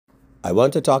I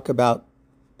want to talk about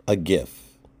a gift.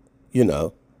 You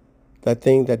know, that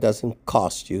thing that doesn't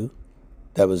cost you,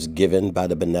 that was given by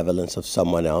the benevolence of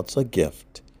someone else, a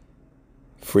gift,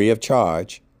 free of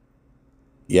charge,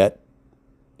 yet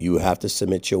you have to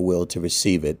submit your will to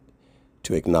receive it,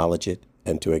 to acknowledge it,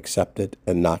 and to accept it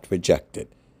and not reject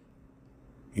it.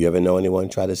 You ever know anyone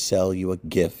try to sell you a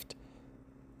gift,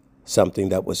 something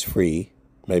that was free?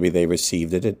 Maybe they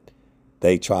received it and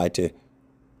they tried to,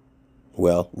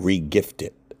 re-gift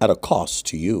it at a cost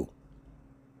to you.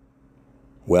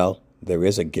 Well, there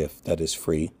is a gift that is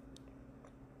free.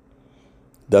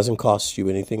 Doesn't cost you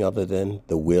anything other than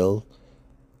the will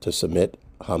to submit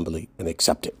humbly and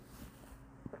accept it.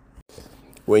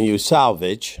 When you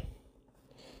salvage,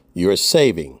 you're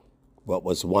saving what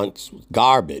was once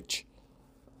garbage.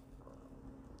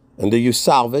 And do you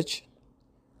salvage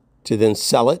to then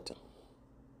sell it?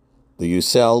 Do you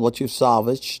sell what you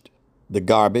salvaged, the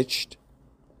garbage,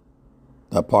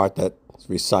 that part that's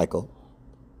recycled?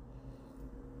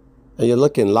 And you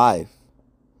look in life,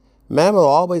 man will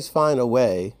always find a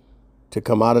way to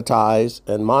commoditize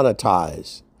and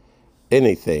monetize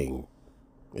anything,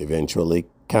 eventually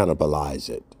cannibalize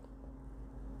it.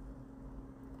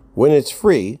 When it's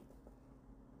free,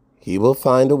 he will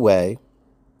find a way,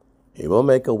 he will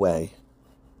make a way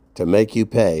to make you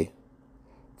pay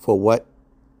for what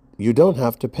you don't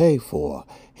have to pay for.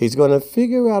 He's going to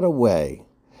figure out a way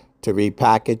to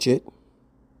repackage it,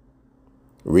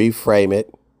 reframe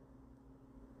it,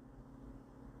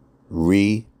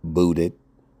 reboot it,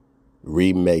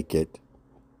 remake it,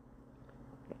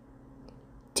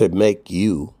 to make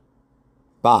you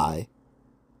buy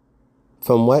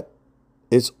from what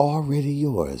is already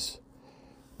yours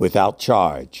without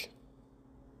charge.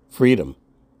 Freedom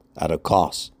at a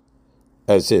cost,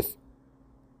 as if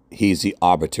he's the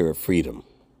arbiter of freedom.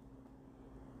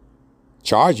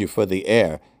 Charge you for the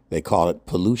air, they call it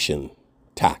pollution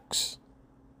tax.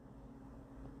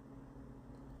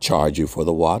 Charge you for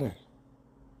the water,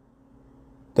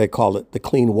 they call it the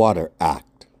Clean Water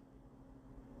Act.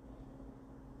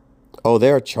 Oh,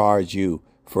 they'll charge you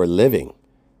for living,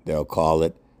 they'll call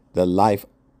it the Life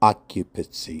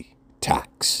Occupancy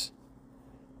Tax.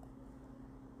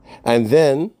 And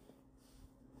then,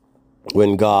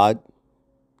 when God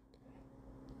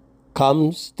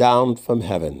comes down from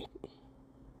heaven,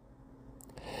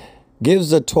 gives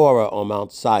the Torah on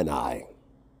Mount Sinai,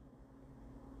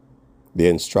 the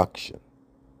instruction,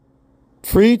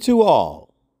 free to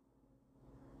all,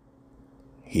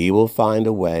 he will find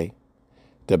a way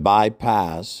to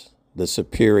bypass the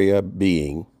superior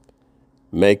being,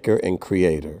 maker and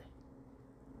creator,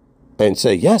 and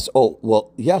say, yes,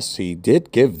 yes, he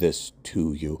did give this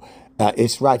to you.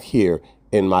 It's right here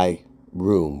in my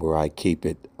room where I keep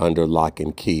it under lock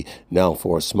and key. Now,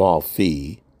 for a small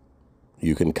fee,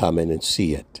 you can come in and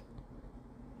see it.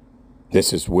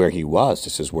 This is where he was.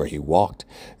 This is where he walked.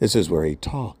 This is where he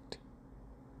talked.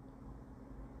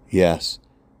 Yes,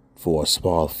 for a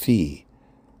small fee,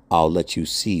 I'll let you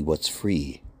see what's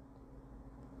free.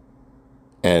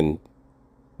 And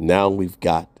now we've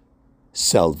got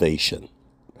Sellvation.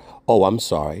 Oh, I'm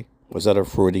sorry. Was that a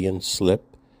Freudian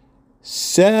slip?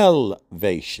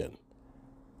 Sellvation.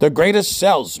 The greatest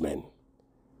salesman.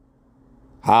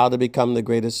 How to become the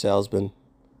greatest salesman.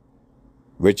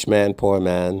 Rich man, poor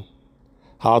man.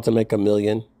 How to make $1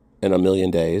 million in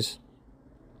 1,000,000 days.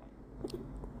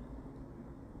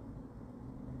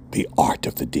 The art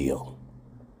of the deal.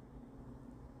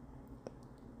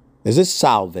 Is it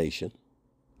salvation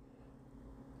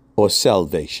or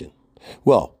salvation?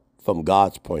 Well, from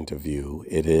God's point of view,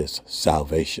 it is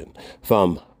salvation.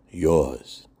 From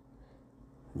yours,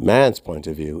 man's point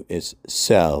of view, is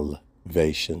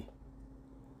salvation.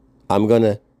 I'm going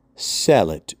to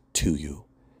sell it to you.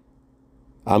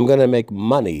 I'm going to make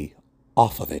money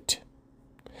off of it.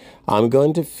 I'm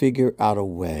going to figure out a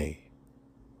way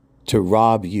to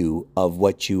rob you of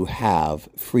what you have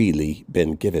freely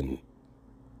been given,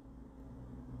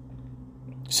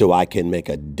 so I can make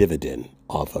a dividend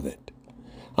off of it.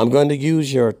 I'm going to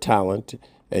use your talent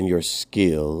and your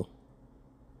skill,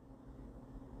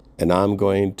 and I'm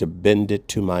going to bend it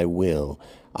to my will.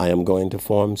 I am going to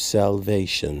form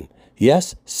Sellvation.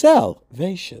 Yes,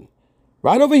 Sellvation.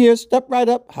 Right over here, step right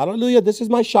up. Hallelujah, this is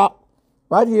my shop.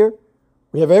 Right here.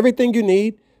 We have everything you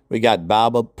need. We got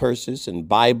Bible purses and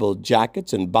Bible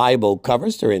jackets and Bible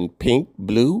covers. They're in pink,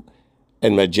 blue,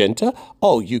 and magenta.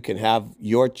 Oh, you can have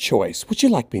your choice. Would you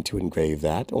like me to engrave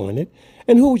that on it?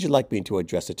 And who would you like me to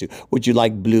address it to? Would you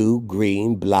like blue,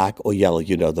 green, black, or yellow?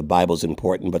 You know, the Bible's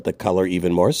important, but the color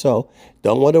even more so.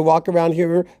 Don't want to walk around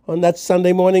here on that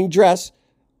Sunday morning dress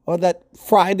or that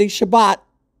Friday Shabbat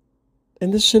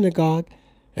in the synagogue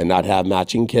and not have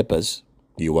matching kippas.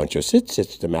 You want your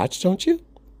sit-sits to match, don't you?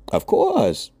 Of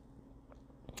course.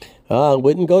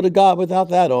 Wouldn't go to God without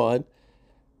that on.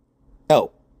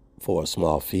 Oh, for a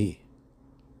small fee,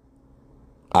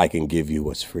 I can give you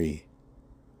what's free.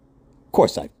 Of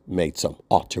course, I've made some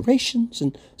alterations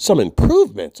and some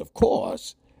improvements, of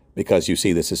course, because you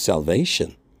see, this is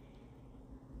salvation.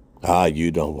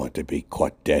 You don't want to be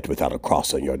caught dead without a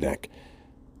cross on your neck.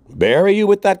 Bury you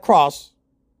with that cross.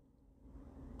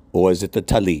 Or is it the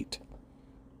talit?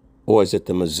 Or is it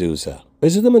the mezuzah?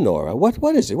 Is it the menorah?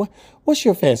 What is it? What's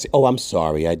your fancy? Oh, I'm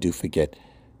sorry, I do forget.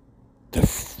 The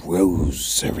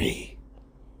rosary.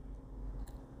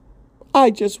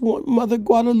 I just want Mother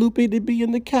Guadalupe to be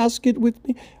in the casket with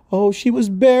me. Oh, she was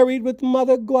buried with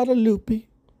Mother Guadalupe.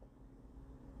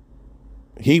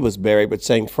 He was buried with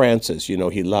St. Francis. You know,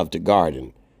 he loved to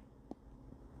garden.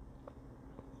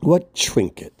 What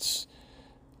trinkets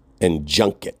and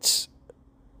junkets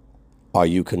are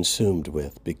you consumed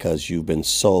with because you've been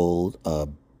sold a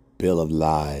bill of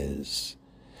lies?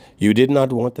 You did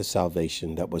not want the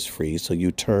salvation that was free, so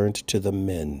you turned to the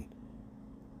men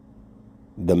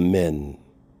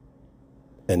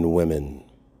and women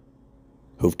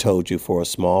who've told you for a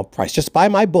small price, just buy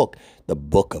my book. The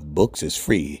book of books is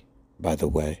free, by the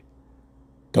way.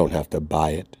 Don't have to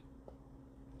buy it.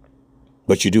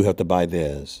 But you do have to buy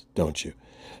theirs, don't you?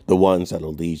 The ones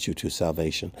that'll lead you to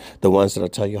salvation. The ones that'll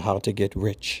tell you how to get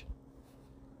rich.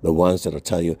 The ones that'll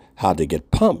tell you how to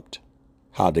get pumped,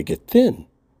 how to get thin,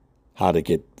 how to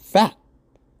get fat,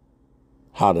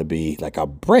 how to be like a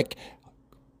brick.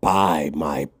 Buy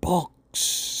my book,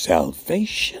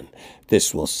 Sellvation.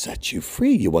 This will set you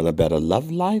free. You want a better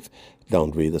love life?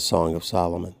 Don't read the Song of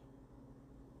Solomon.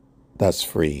 That's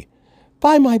free.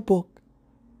 Buy my book.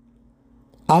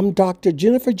 I'm Dr.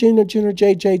 Jennifer Jenner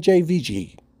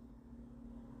JJJVG.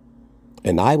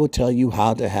 And I will tell you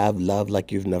how to have love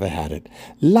like you've never had it.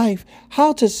 Life,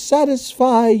 how to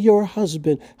satisfy your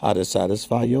husband, how to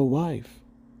satisfy your wife,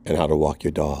 and how to walk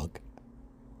your dog.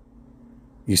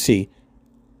 You see,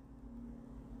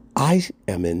 I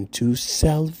am into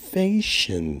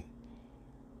salvation.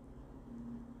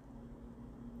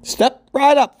 Step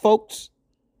right up, folks.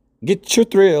 Get your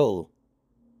thrill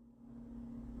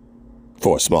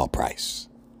for a small price.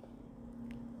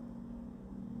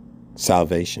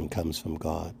 Salvation comes from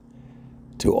God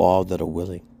to all that are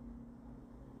willing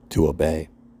to obey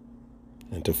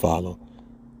and to follow.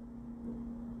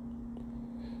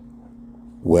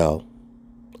 Well,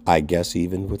 I guess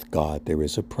even with God, there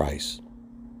is a price.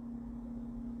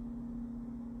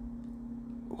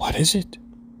 What is it?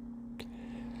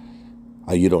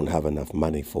 Oh, you don't have enough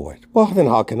money for it. Well, then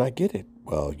how can I get it?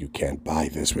 Well, you can't buy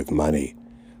this with money.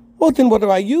 Well, then what do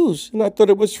I use? And I thought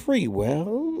it was free.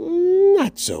 Well,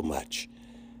 not so much.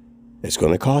 It's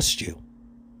going to cost you.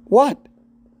 What?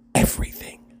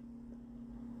 Everything.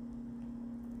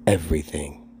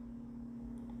 Everything.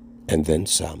 And then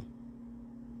some.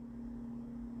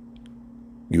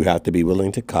 You have to be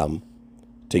willing to come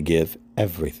to give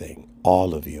everything,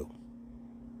 all of you.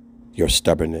 Your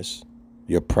stubbornness,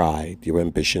 your pride, your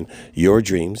ambition, your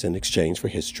dreams in exchange for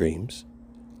his dreams.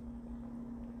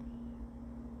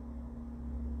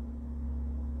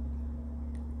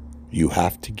 You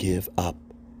have to give up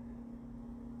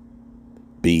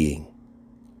being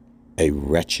a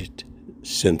wretched,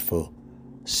 sinful,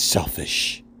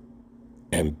 selfish,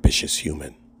 ambitious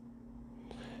human.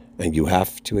 And you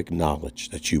have to acknowledge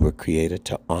that you were created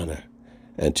to honor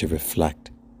and to reflect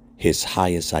his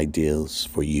highest ideals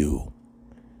for you.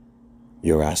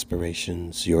 Your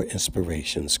aspirations, your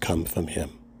inspirations come from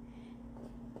him.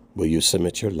 Will you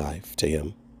submit your life to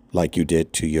him like you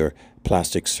did to your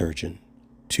plastic surgeon,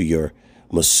 to your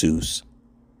masseuse,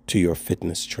 to your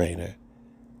fitness trainer,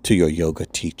 to your yoga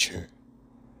teacher,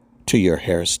 to your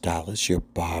hairstylist, your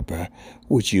barber?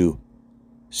 Would you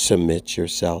submit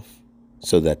yourself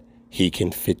so that he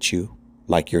can fit you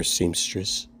like your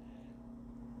seamstress,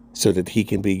 so that he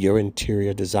can be your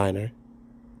interior designer?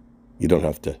 You don't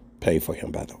have to pay for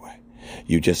him, by the way.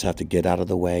 You just have to get out of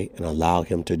the way and allow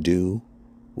him to do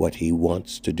what he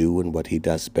wants to do and what he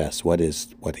does best. What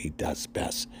is what he does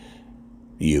best?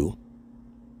 You.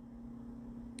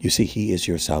 You see, he is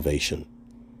your salvation.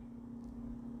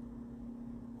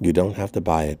 You don't have to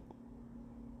buy it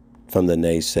from the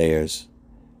naysayers,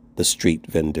 the street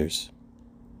vendors,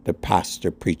 the pastor,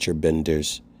 preacher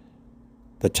benders,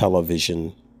 the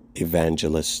television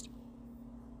evangelists,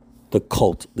 the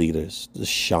cult leaders, the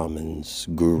shamans,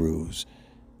 gurus,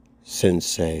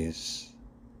 senseis,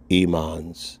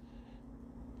 imams.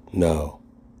 No.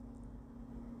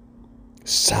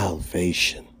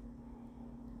 Salvation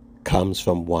comes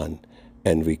from one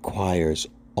and requires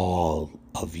all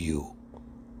of you.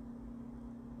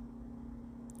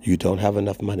 You don't have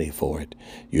enough money for it.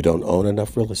 You don't own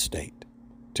enough real estate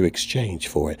to exchange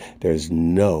for it. There's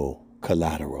no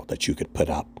collateral that you could put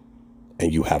up,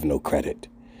 and you have no credit.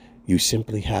 You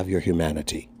simply have your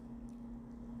humanity.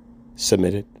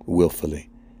 Submit it willfully.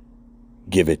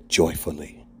 Give it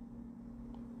joyfully.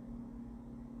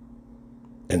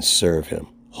 And serve him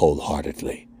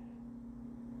wholeheartedly.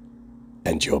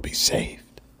 And you'll be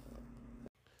saved.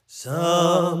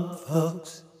 Some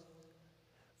folks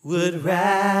would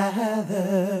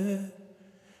rather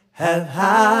have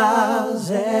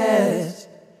houses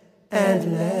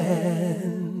and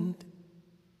land.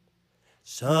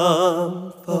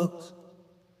 Some folks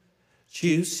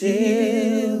choose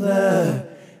silver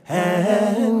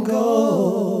and gold.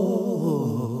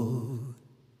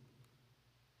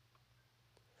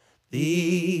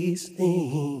 These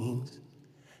things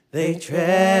they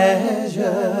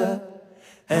treasure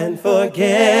and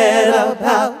forget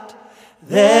about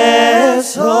their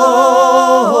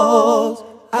souls.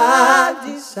 I've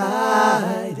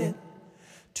decided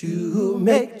to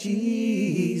make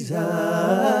Jesus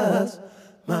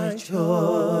my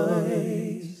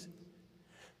choice.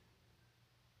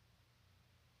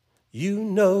 You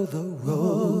know the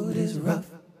road is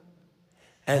rough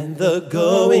and the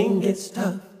going gets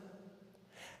tough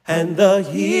and the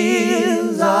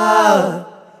hills are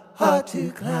hard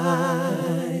to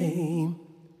climb.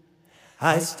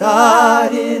 I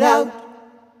started out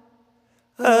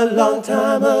a long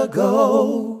time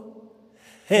ago,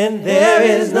 and there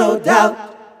is no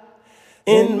doubt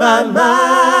in my mind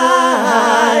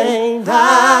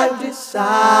I've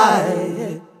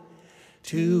decided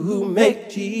to make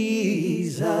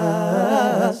Jesus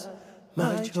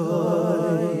my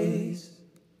choice.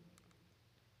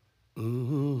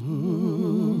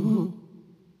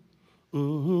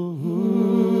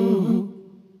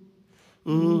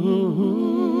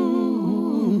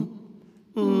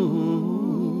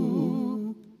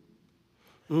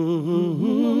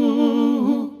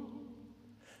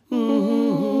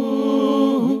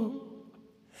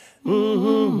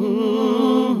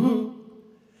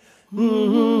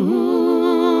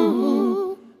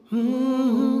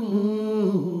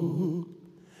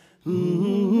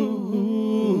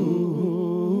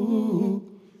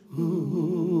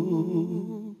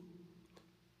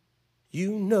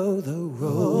 You know the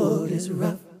road is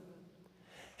rough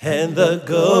and the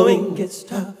going gets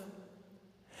tough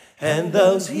and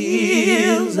those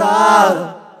hills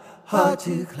are hard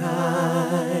to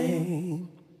climb.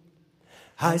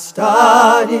 I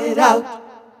started out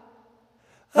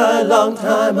a long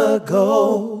time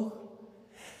ago,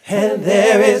 and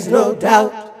there is no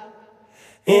doubt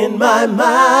in my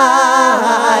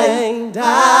mind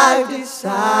I've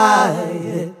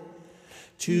decided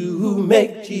to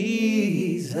make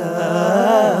Jesus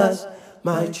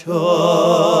my choice.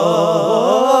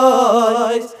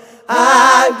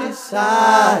 I've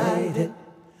decided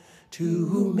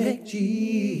to make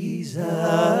Jesus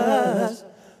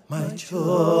my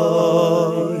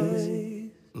choice.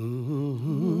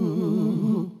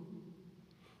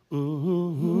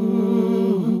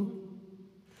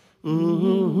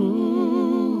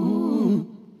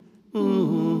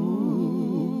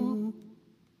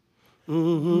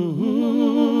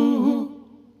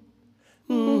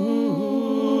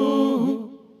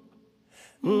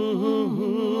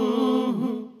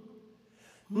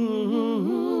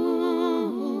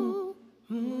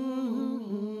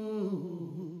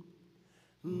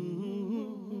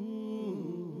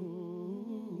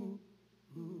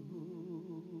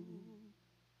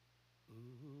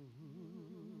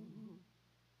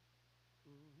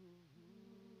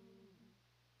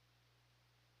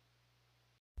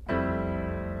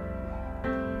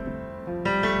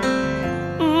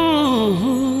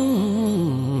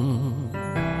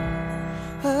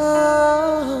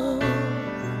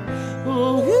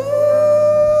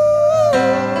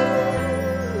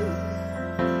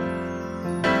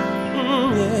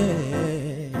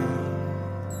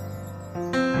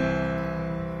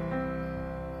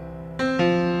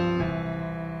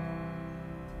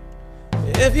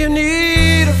 If you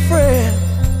need a friend,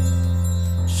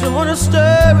 someone to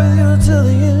stay with you till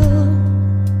the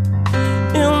end,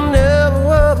 you'll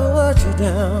never ever let you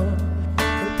down,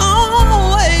 and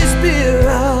always be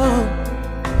around.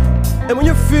 And when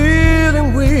you're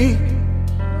feeling weak,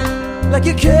 like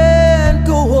you can't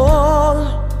go on,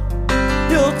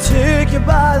 he'll take you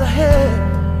by the hand,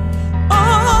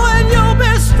 oh, and you'll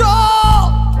be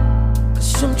strong. 'Cause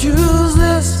some choose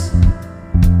this,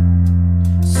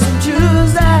 some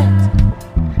choose that,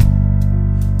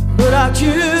 but I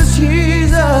choose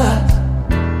Jesus.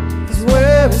 'Cause when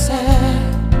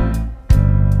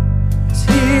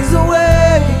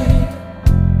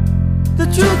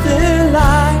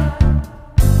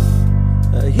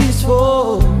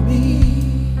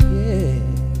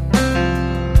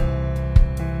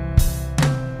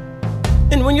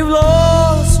And when you've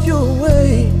lost your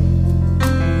way,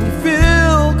 you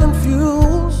feel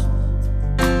confused,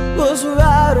 what's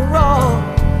right or wrong,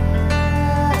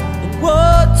 and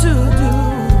what to do,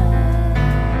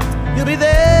 he'll be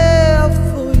there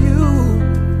for you.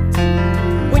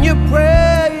 When you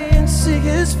pray and seek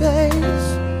his face,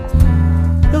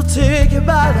 he'll take you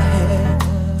by the hand,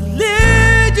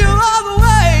 lead you all the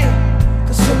way.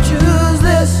 'Cause some choose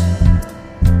this,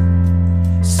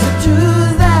 some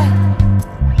choose that,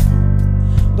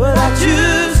 but I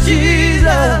choose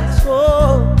Jesus.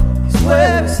 Oh, he's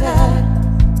where it's at.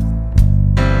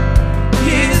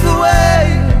 He's the way,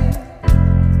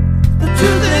 the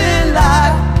truth and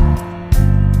life,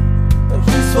 but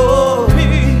he's for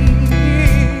me.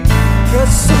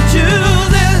 'Cause some choose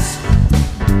this,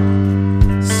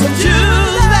 some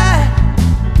choose that,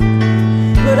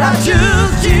 but I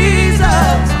choose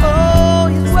Jesus. Oh,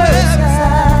 he's where it's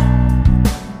at.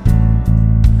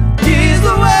 He's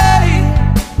the way,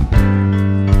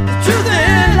 the truth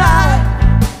and life,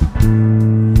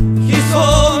 he's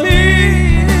for me.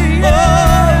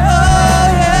 Oh,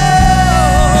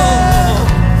 yeah.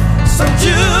 Some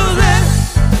choose this,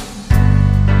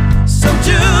 some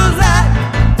choose that,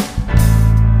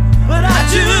 but I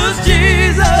choose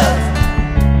Jesus.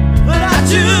 But I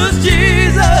choose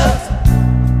Jesus.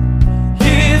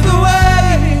 He's the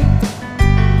way,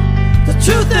 the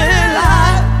truth and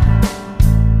life,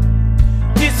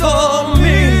 he's for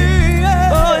me.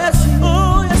 Oh yes,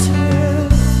 oh yes he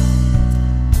is.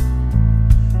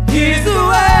 He's the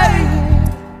way,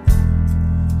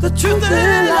 the truth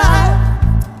and life.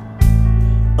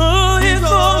 Oh, he's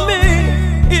for me,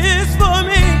 he's for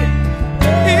me,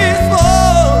 he's for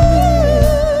me.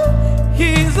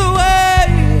 He's the way,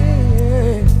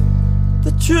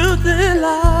 the truth and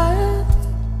life,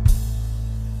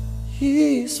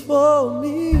 he's for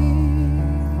me.